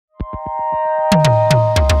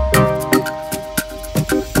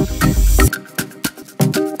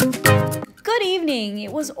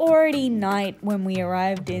was already night when we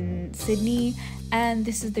arrived in Sydney, and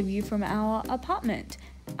this is the view from our apartment.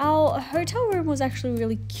 Our hotel room was actually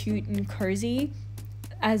really cute and cozy,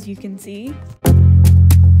 as you can see.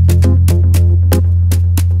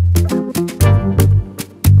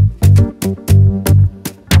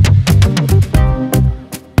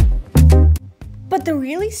 But the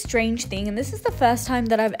really strange thing, and this is the first time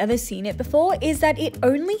that I've ever seen it before, is that it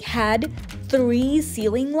only had 3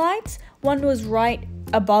 ceiling lights. One was right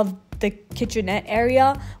above the kitchenette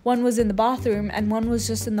area, one was in the bathroom, and one was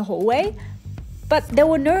just in the hallway. But there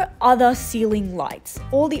were no other ceiling lights.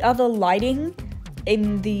 All the other lighting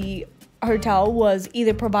in the hotel was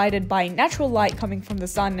either provided by natural light coming from the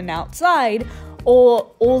sun and outside,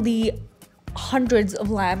 or all the hundreds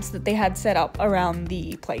of lamps that they had set up around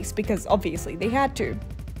the place, because obviously they had to.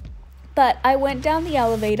 But I went down the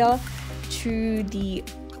elevator to the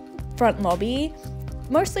front lobby,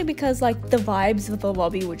 mostly because like the vibes of the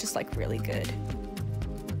lobby were just like really good.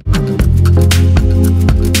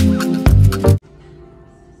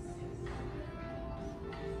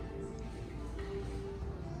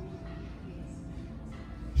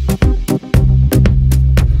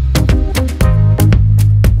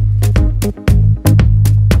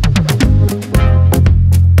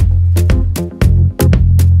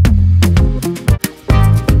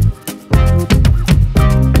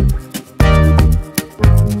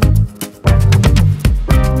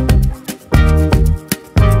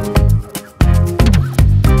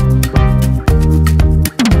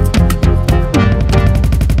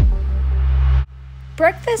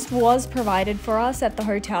 Breakfast was provided for us at the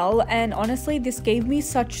hotel, and honestly this gave me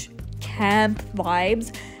such camp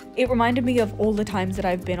vibes. It reminded me of all the times that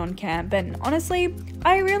I've been on camp, and honestly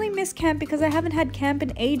I really miss camp because I haven't had camp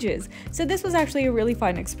in ages. So this was actually a really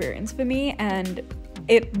fun experience for me, and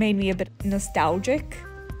it made me a bit nostalgic.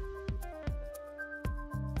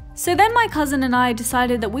 So then my cousin and I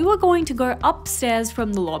decided that we were going to go upstairs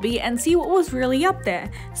from the lobby and see what was really up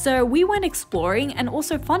there. So we went exploring, and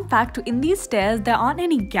also fun fact, in these stairs there aren't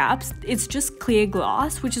any gaps, it's just clear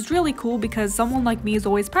glass, which is really cool because someone like me is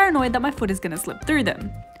always paranoid that my foot is gonna slip through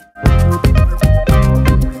them.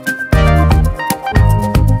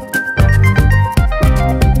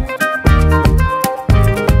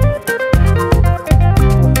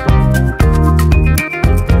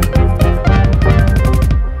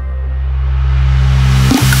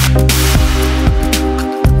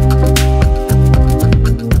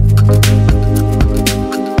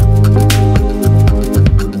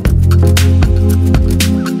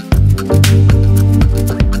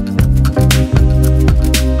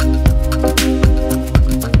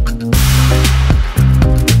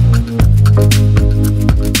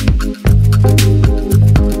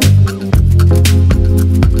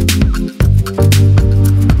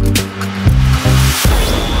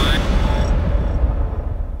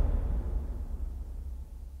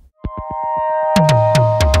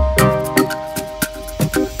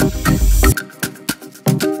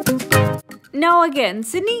 Now again,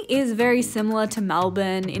 Sydney is very similar to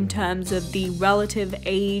Melbourne in terms of the relative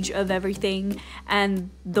age of everything and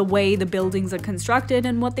the way the buildings are constructed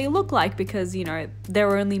and what they look like, because, you know,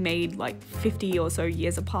 they're only made like 50 or so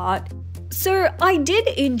years apart. So I did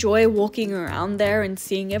enjoy walking around there and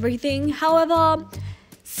seeing everything. However,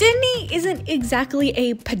 Sydney isn't exactly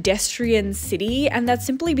a pedestrian city, and that's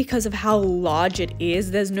simply because of how large it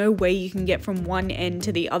is. There's no way you can get from one end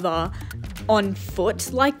to the other on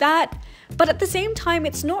foot like that. But at the same time,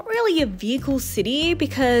 it's not really a vehicle city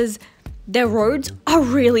because their roads are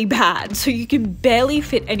really bad, so you can barely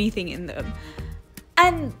fit anything in them.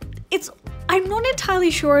 And I'm not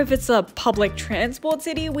entirely sure if it's a public transport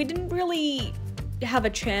city. We didn't really have a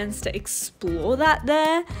chance to explore that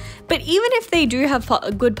there. But even if they do have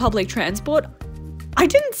a good public transport, I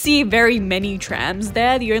didn't see very many trams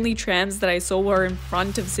there. The only trams that I saw were in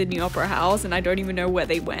front of Sydney Opera House, and I don't even know where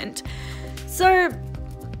they went. So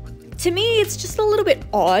to me, it's just a little bit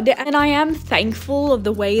odd, and I am thankful of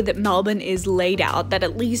the way that Melbourne is laid out, that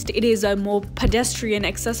at least it is a more pedestrian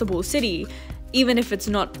accessible city, even if it's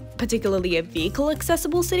not particularly a vehicle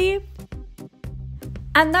accessible city.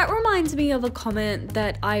 And that reminds me of a comment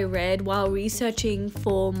that I read while researching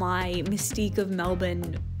for my Mystique of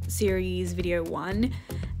Melbourne series video 1,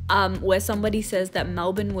 where somebody says that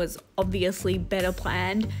Melbourne was obviously better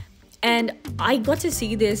planned, and I got to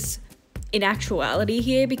see this in actuality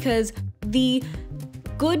here because the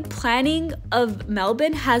good planning of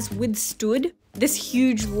Melbourne has withstood this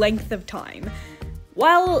huge length of time.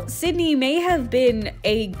 While Sydney may have been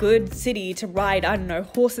a good city to ride, I don't know,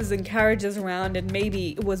 horses and carriages around, and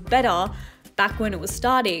maybe it was better, back when it was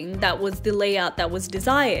starting, that was the layout that was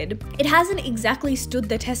desired, it hasn't exactly stood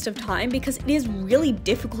the test of time because it is really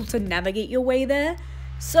difficult to navigate your way there.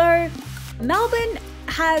 So Melbourne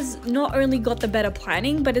has not only got the better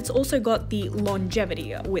planning, but it's also got the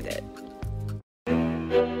longevity with it.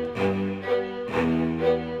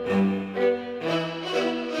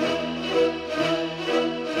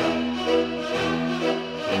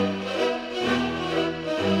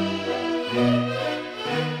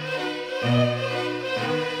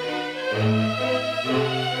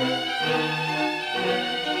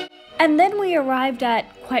 And then we arrived at,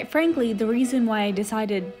 quite frankly, the reason why I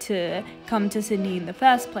decided to come to Sydney in the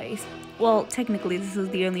first place. Well, technically this is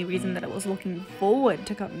the only reason that I was looking forward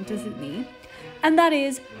to coming to Sydney, and that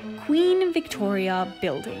is Queen Victoria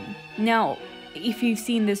Building. Now, if you've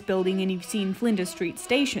seen this building and you've seen Flinders Street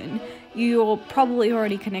Station, you're probably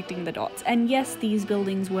already connecting the dots. And yes, these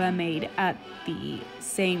buildings were made at the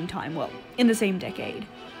same time, well, in the same decade.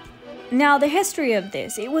 Now, the history of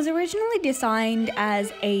this, it was originally designed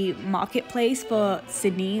as a marketplace for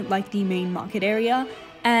Sydney, like the main market area,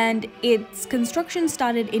 and its construction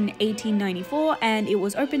started in 1894 and it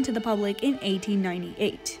was opened to the public in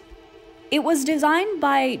 1898. It was designed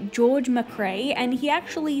by George McRae, and he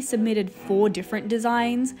actually submitted 4 different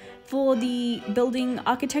designs for the building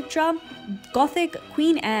architecture: Gothic,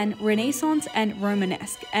 Queen Anne, Renaissance, and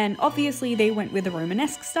Romanesque. And obviously they went with the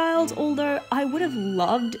Romanesque styles, although I would have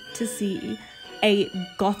loved to see a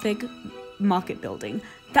Gothic market building.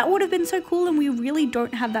 That would have been so cool, and we really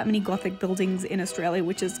don't have that many Gothic buildings in Australia,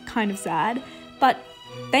 which is kind of sad. But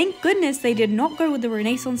thank goodness they did not go with the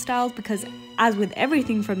Renaissance styles, because as with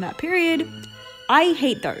everything from that period, I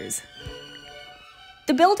hate those.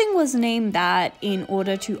 The building was named that in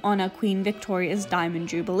order to honour Queen Victoria's Diamond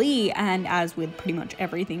Jubilee, and as with pretty much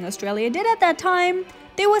everything Australia did at that time,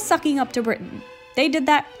 they were sucking up to Britain. They did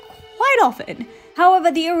that quite often.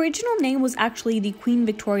 However, the original name was actually the Queen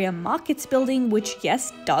Victoria Markets Building, which,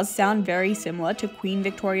 yes, does sound very similar to Queen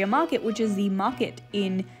Victoria Market, which is the market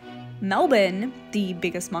in Melbourne, the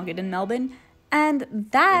biggest market in Melbourne, and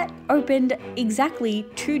that opened exactly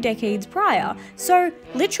 2 decades prior. So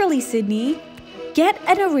literally, Sydney, get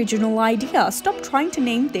an original idea. Stop trying to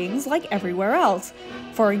name things like everywhere else.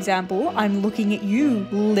 For example, I'm looking at you,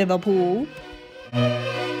 Liverpool.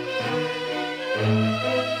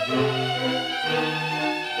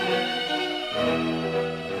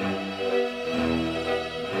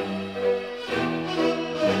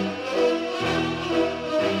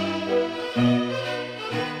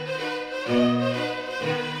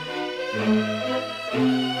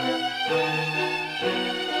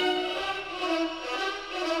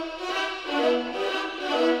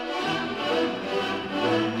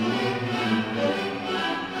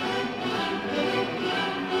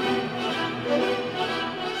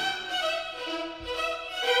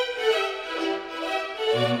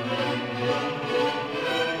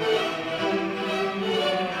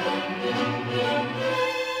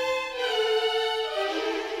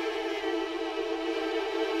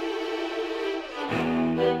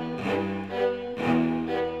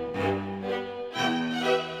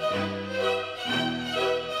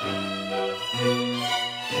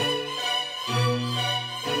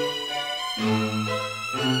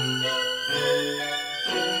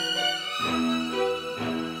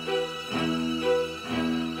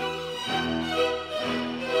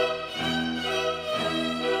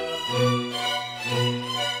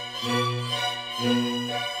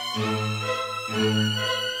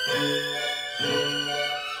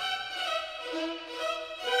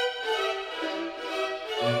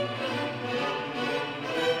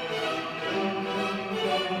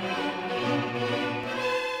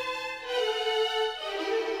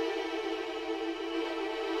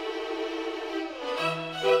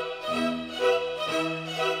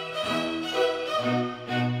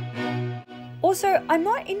 Also, I'm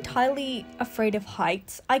not entirely afraid of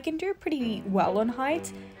heights. I can do pretty well on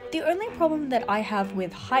heights. The only problem that I have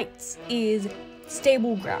with heights is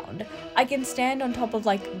stable ground. I can stand on top of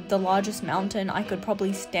like the largest mountain. I could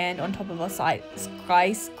probably stand on top of a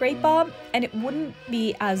skyscraper, and it wouldn't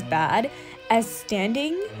be as bad as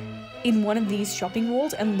standing in one of these shopping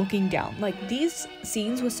malls and looking down. Like, these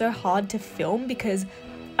scenes were so hard to film because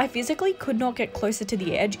I physically could not get closer to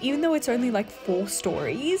the edge, even though it's only like 4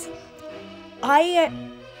 stories. I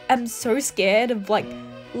am so scared of like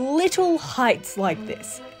little heights like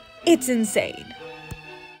this. It's insane.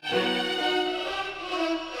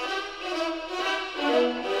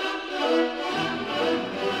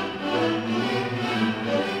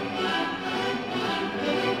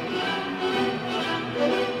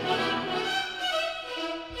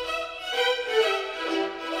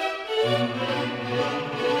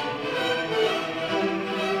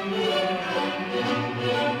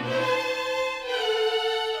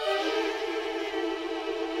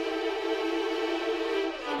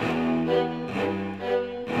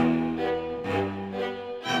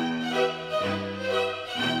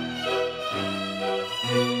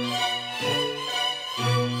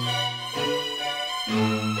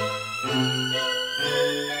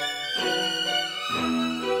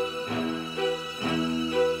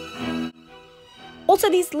 Also,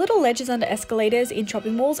 these little ledges under escalators in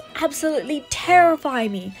shopping malls absolutely terrify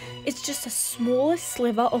me. It's just the smallest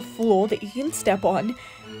sliver of floor that you can step on,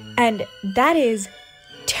 and that is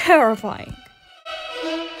terrifying.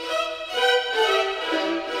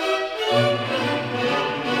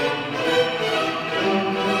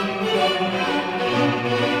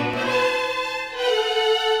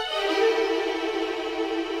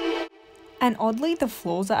 And oddly, the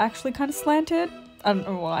floors are actually kind of slanted. I don't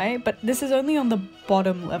know why, but this is only on the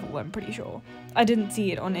bottom level, I'm pretty sure. I didn't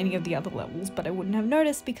see it on any of the other levels, but I wouldn't have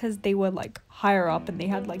noticed because they were like higher up and they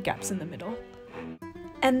had like gaps in the middle.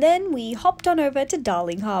 And then we hopped on over to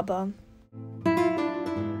Darling Harbour.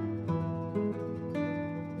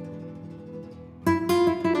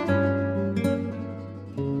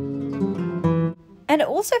 And it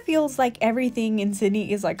also feels like everything in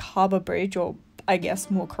Sydney is like Harbour Bridge, or I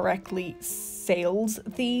guess more correctly, sails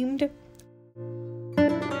themed.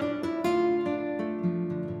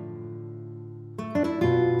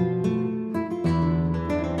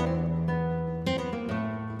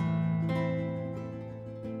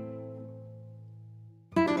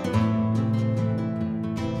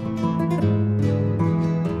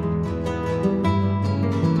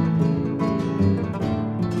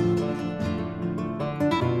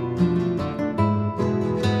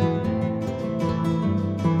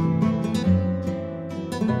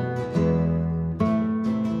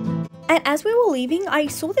 And as we were leaving, I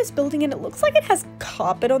saw this building and it looks like it has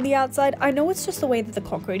carpet on the outside. I know it's just the way that the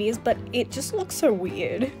concrete is, but it just looks so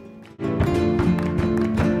weird.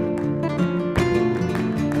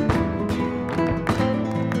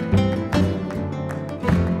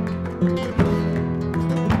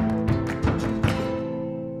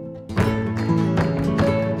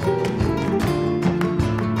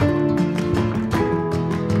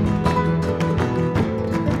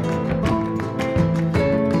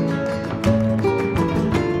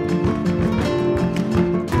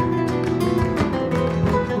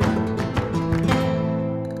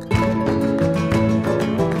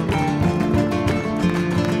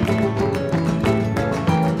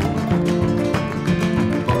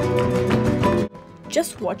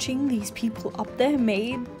 Just watching these people up there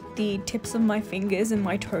made the tips of my fingers and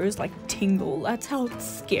my toes like tingle. That's how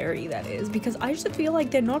scary that is, because I just feel like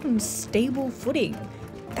they're not on stable footing.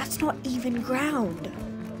 That's not even ground.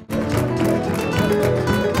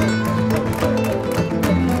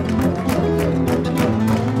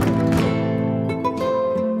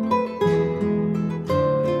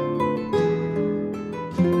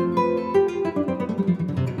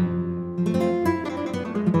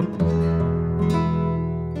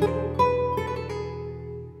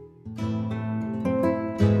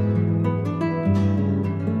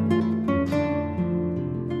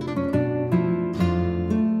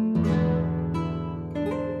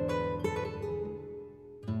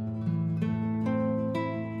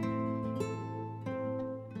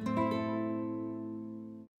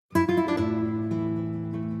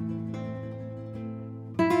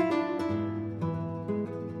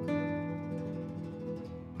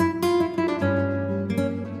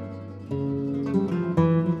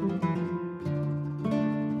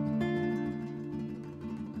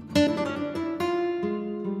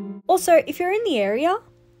 Also, if you're in the area,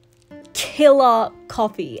 killer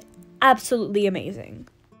coffee. Absolutely amazing.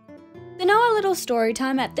 So now a little story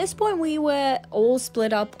time. At this point, we were all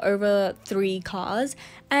split up over 3 cars,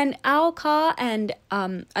 and our car and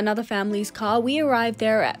another family's car, we arrived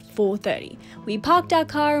there at 4:30. We parked our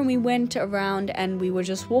car and we went around and we were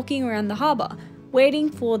just walking around the harbour, waiting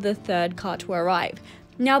for the 3rd car to arrive.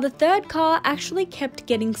 Now, the 3rd car actually kept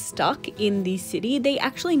getting stuck in the city. They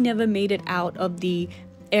actually never made it out of the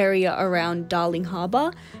area around Darling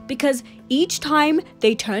Harbour, because each time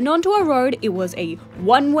they turned onto a road, it was a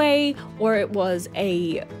one-way or it was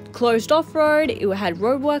a closed off road. It had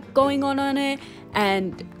roadwork going on it,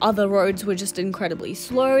 and other roads were just incredibly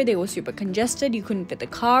slow. They were super congested. You couldn't fit the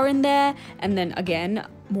car in there. And then again,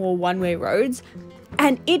 more one-way roads.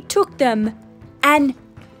 And it took them an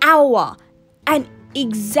hour, an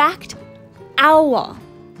exact hour,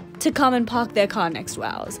 to come and park their car next to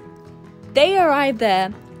ours. They arrived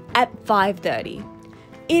there at 5:30.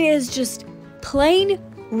 It is just plain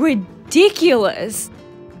ridiculous.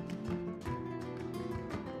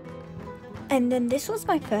 And then this was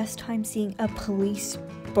my first time seeing a police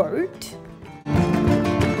boat.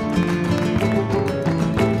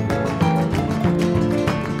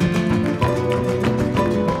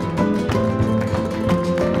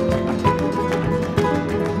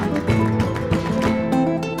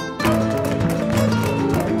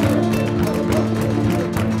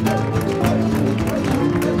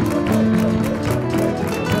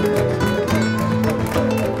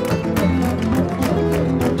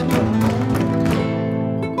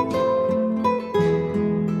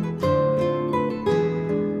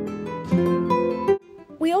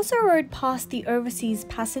 past the overseas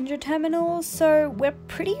passenger terminal, so we're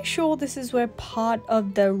pretty sure this is where part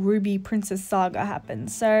of the Ruby Princess saga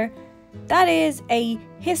happens, so that is a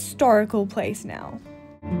historical place now.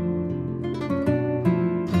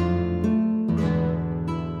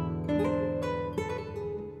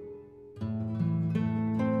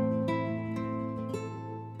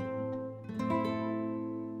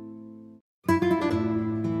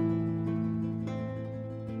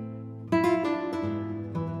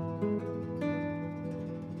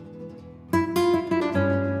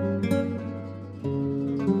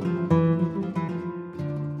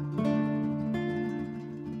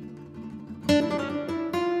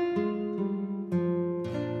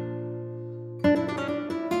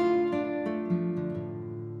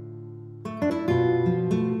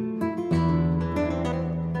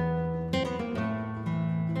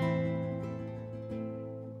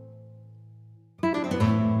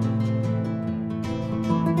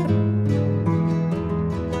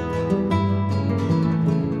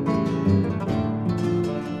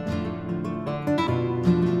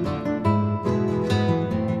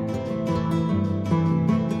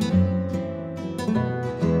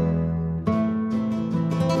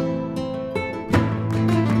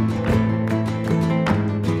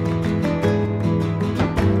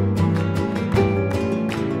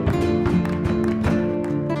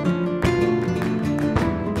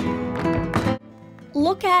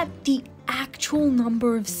 Look at the actual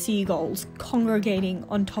number of seagulls congregating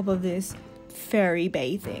on top of this ferry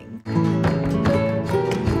bay thing.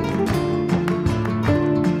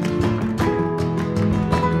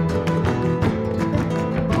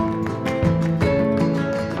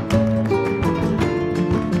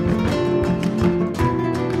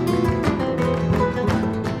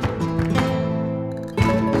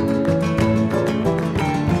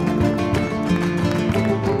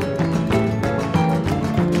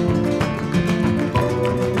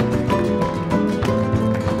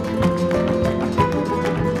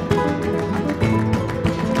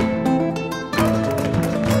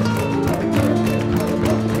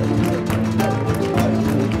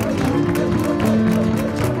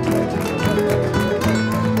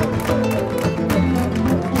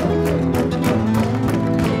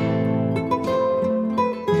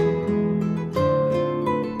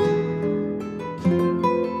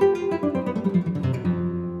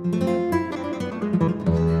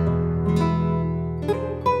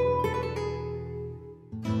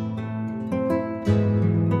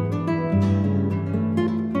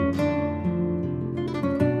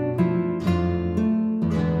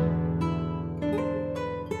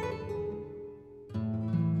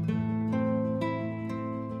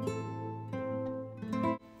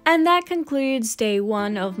 And that concludes day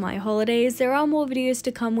 1 of my holidays. There are more videos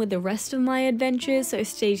to come with the rest of my adventures, so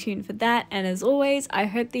stay tuned for that. And as always, I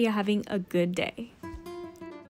hope that you're having a good day.